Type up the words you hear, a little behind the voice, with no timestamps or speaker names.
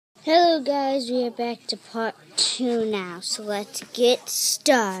Hello guys, we are back to part 2 now, so let's get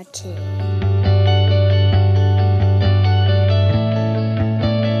started.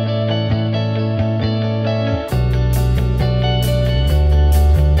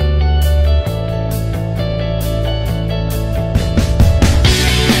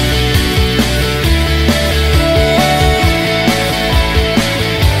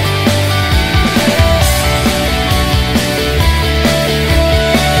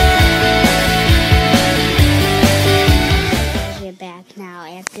 Back now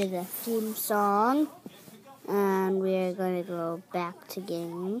after the theme song, and we're gonna go back to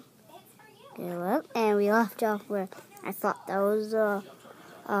game. Go up, and we left off where I thought that was a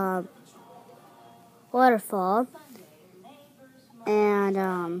waterfall,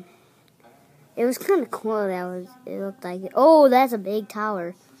 and it was kind of cool. It looked like it. Oh, that's a big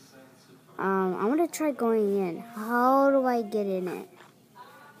tower. I'm gonna try going in. How do I get in it?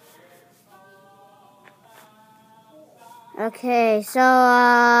 Okay,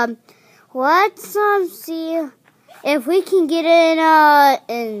 so let's see if we can get in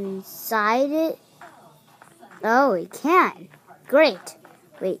inside it. Oh, we can. Great.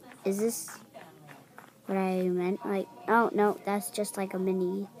 Wait, is this what I meant? Like, oh no, that's just like a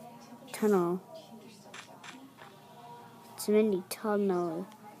mini tunnel. It's a mini tunnel.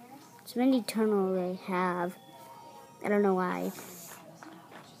 It's a mini tunnel they have. I don't know why.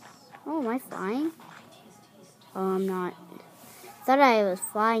 Oh, am I flying? Oh, I'm not. I thought I was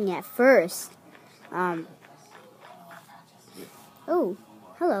flying at first. Oh,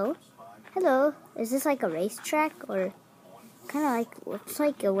 hello. Hello. Is this like a racetrack or kind of like looks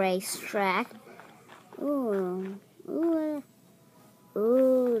like a racetrack? Ooh, ooh,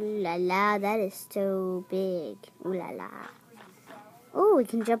 ooh la la! That is so big. Ooh la la. Oh, we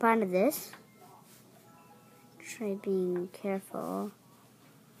can jump onto this. Try being careful.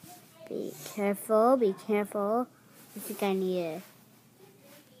 Be careful. Be careful. I think I need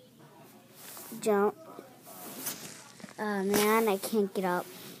to jump. Oh man, I can't get up.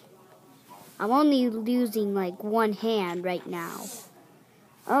 I'm only using like one hand right now.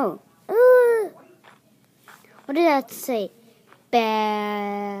 Oh. What did that say?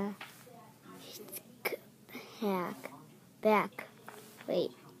 Back. Back.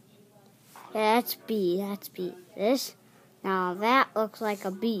 Wait. Yeah, that's B. That's B. This? Now that looks like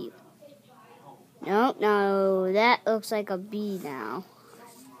a B. No, that looks like a B now.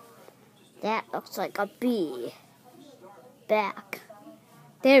 That looks like a B. Back.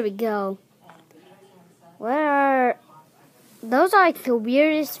 There we go. Those are like the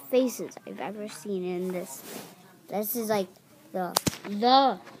weirdest faces I've ever seen in this. This is like the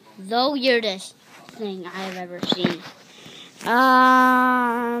weirdest thing I've ever seen.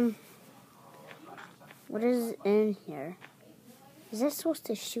 What is in here? Is that supposed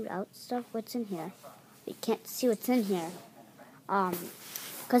to shoot out stuff? What's in here? We can't see what's in here.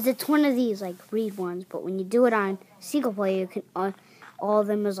 Because it's one of these like read ones, but when you do it on single player, you can all of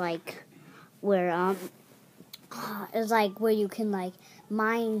them is like where it's like where you can like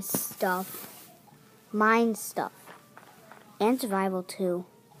mine stuff, and survival too.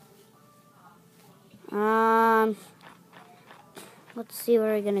 Let's see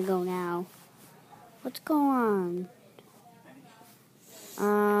where we're gonna go now. What's going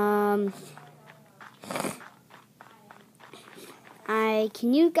on?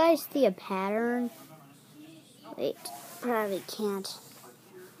 Can you guys see a pattern? Wait, probably can't.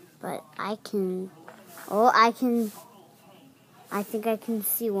 But I can. Oh, I can. I think I can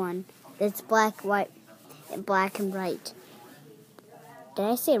see one. It's black, white, and black and white. Did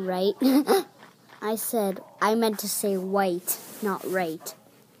I say right? I meant to say white, not right.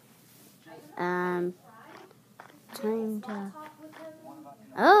 Time to.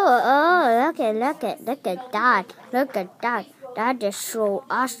 Oh, look at that. Look at that. That is so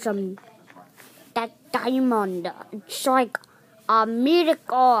awesome. That diamond. It's like a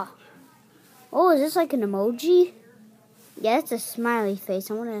miracle. Oh, is this like an emoji? Yeah, it's a smiley face.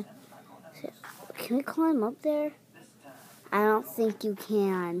 Can we climb up there? I don't think you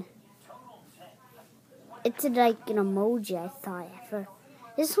can. It's like an emoji, I thought.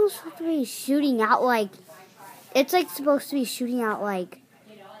 This one's supposed to be shooting out like... It's like supposed to be shooting out like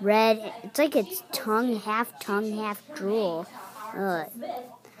red. It's like its tongue, half drool.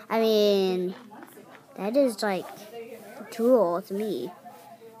 I mean, that is like drool to me.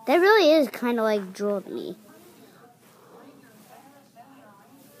 That really is kind of like drool to me.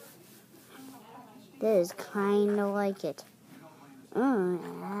 That is kind of like it. Move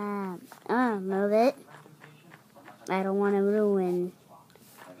it. I don't want to ruin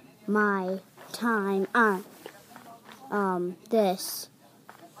my time on this.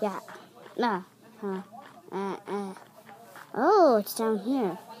 Yeah. No. Oh, it's down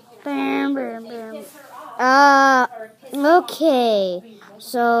here. Bam, bam, bam. Okay.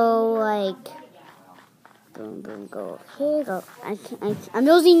 So, like, boom, boom, go. Here you go. I'm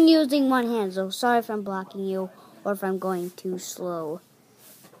using one hand, so sorry if I'm blocking you or if I'm going too slow.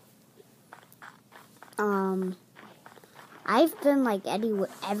 I've been, like,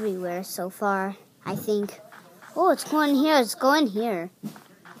 everywhere so far, I think. Oh, it's going here. It's going here.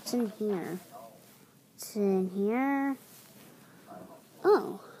 It's in here. It's in here.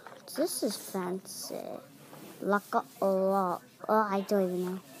 Oh, this is fancy. Oh, I don't even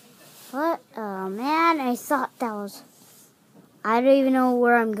know. What? Oh, man, I thought that was... I don't even know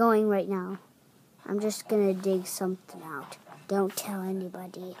where I'm going right now. I'm just gonna dig something out. Don't tell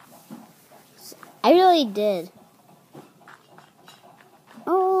anybody. I really did.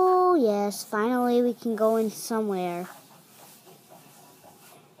 Oh, yes, finally we can go in somewhere.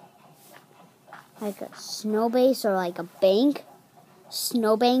 Like a snow base or like a bank.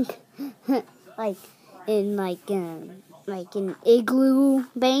 Snowbank. like an igloo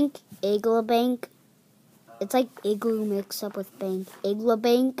bank. Igloo bank. It's like igloo mixed up with bank. Igloo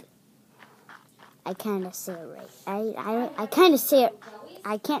bank. I kind of say it right. I kind of say it.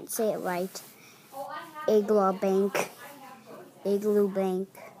 I can't say it right. Igloo bank. Igloo bank.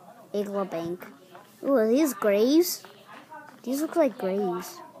 Igloo bank. Ooh, are these graves? These look like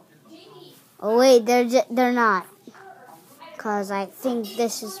graves. Oh wait, they're not. Cause I think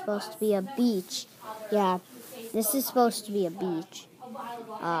this is supposed to be a beach. Yeah, this is supposed to be a beach.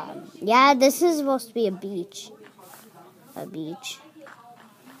 Yeah, this is supposed to be a beach. A beach.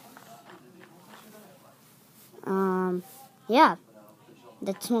 Yeah,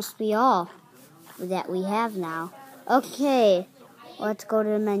 that's supposed to be all that we have now. Okay, let's go to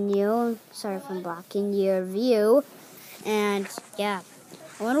the menu. Sorry if I'm blocking your view. And yeah,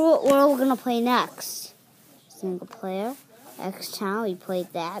 what are we gonna play next? Single player. X Town, we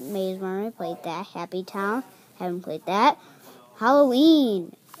played that. Maze Runner, we played that. Happy Town, haven't played that.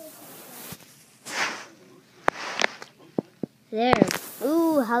 Halloween. There.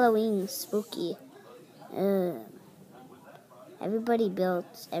 Ooh, Halloween, spooky. Everybody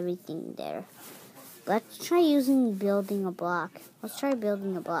builds everything there. Let's try building a block. Let's try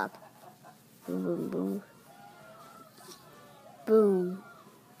building a block. Boom, boom, boom. Boom.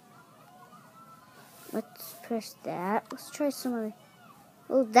 Let's press that. Let's try some other.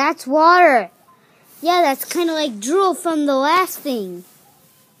 Oh, that's water. Yeah, that's kind of like drool from the last thing.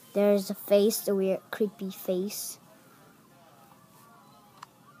 There's a face, the weird, creepy face.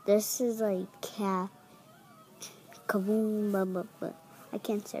 This is like kaboom, blah, blah, blah. I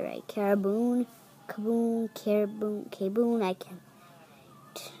can't say it right. Kaboom, kaboom, kaboom, kaboom.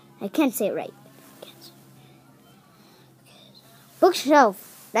 I can't say it right.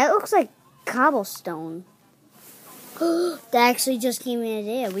 Bookshelf. That looks like cobblestone. That actually just gave me an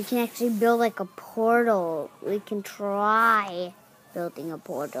idea. We can actually build like a portal. We can try building a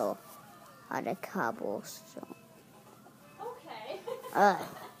portal out of cobblestone. Okay.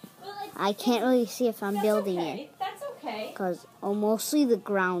 I can't really see if I'm building it. That's okay. Because mostly the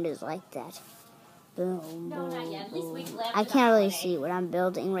ground is like that. Boom, boom, boom. I can't really see what I'm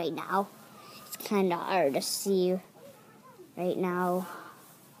building right now. It's kind of hard to see right now.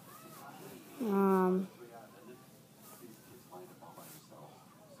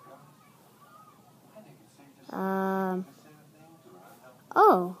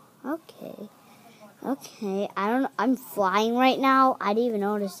 Oh, okay. Okay, I'm flying right now. I didn't even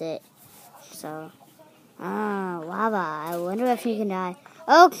notice it. So, lava. I wonder if you can die.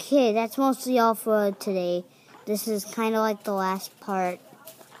 Okay, that's mostly all for today. This is kind of like the last part.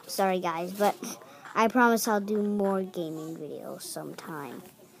 Sorry, guys, but I promise I'll do more gaming videos sometime.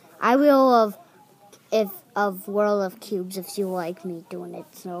 I will of World of Cubes if you like me doing it.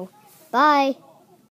 So, bye.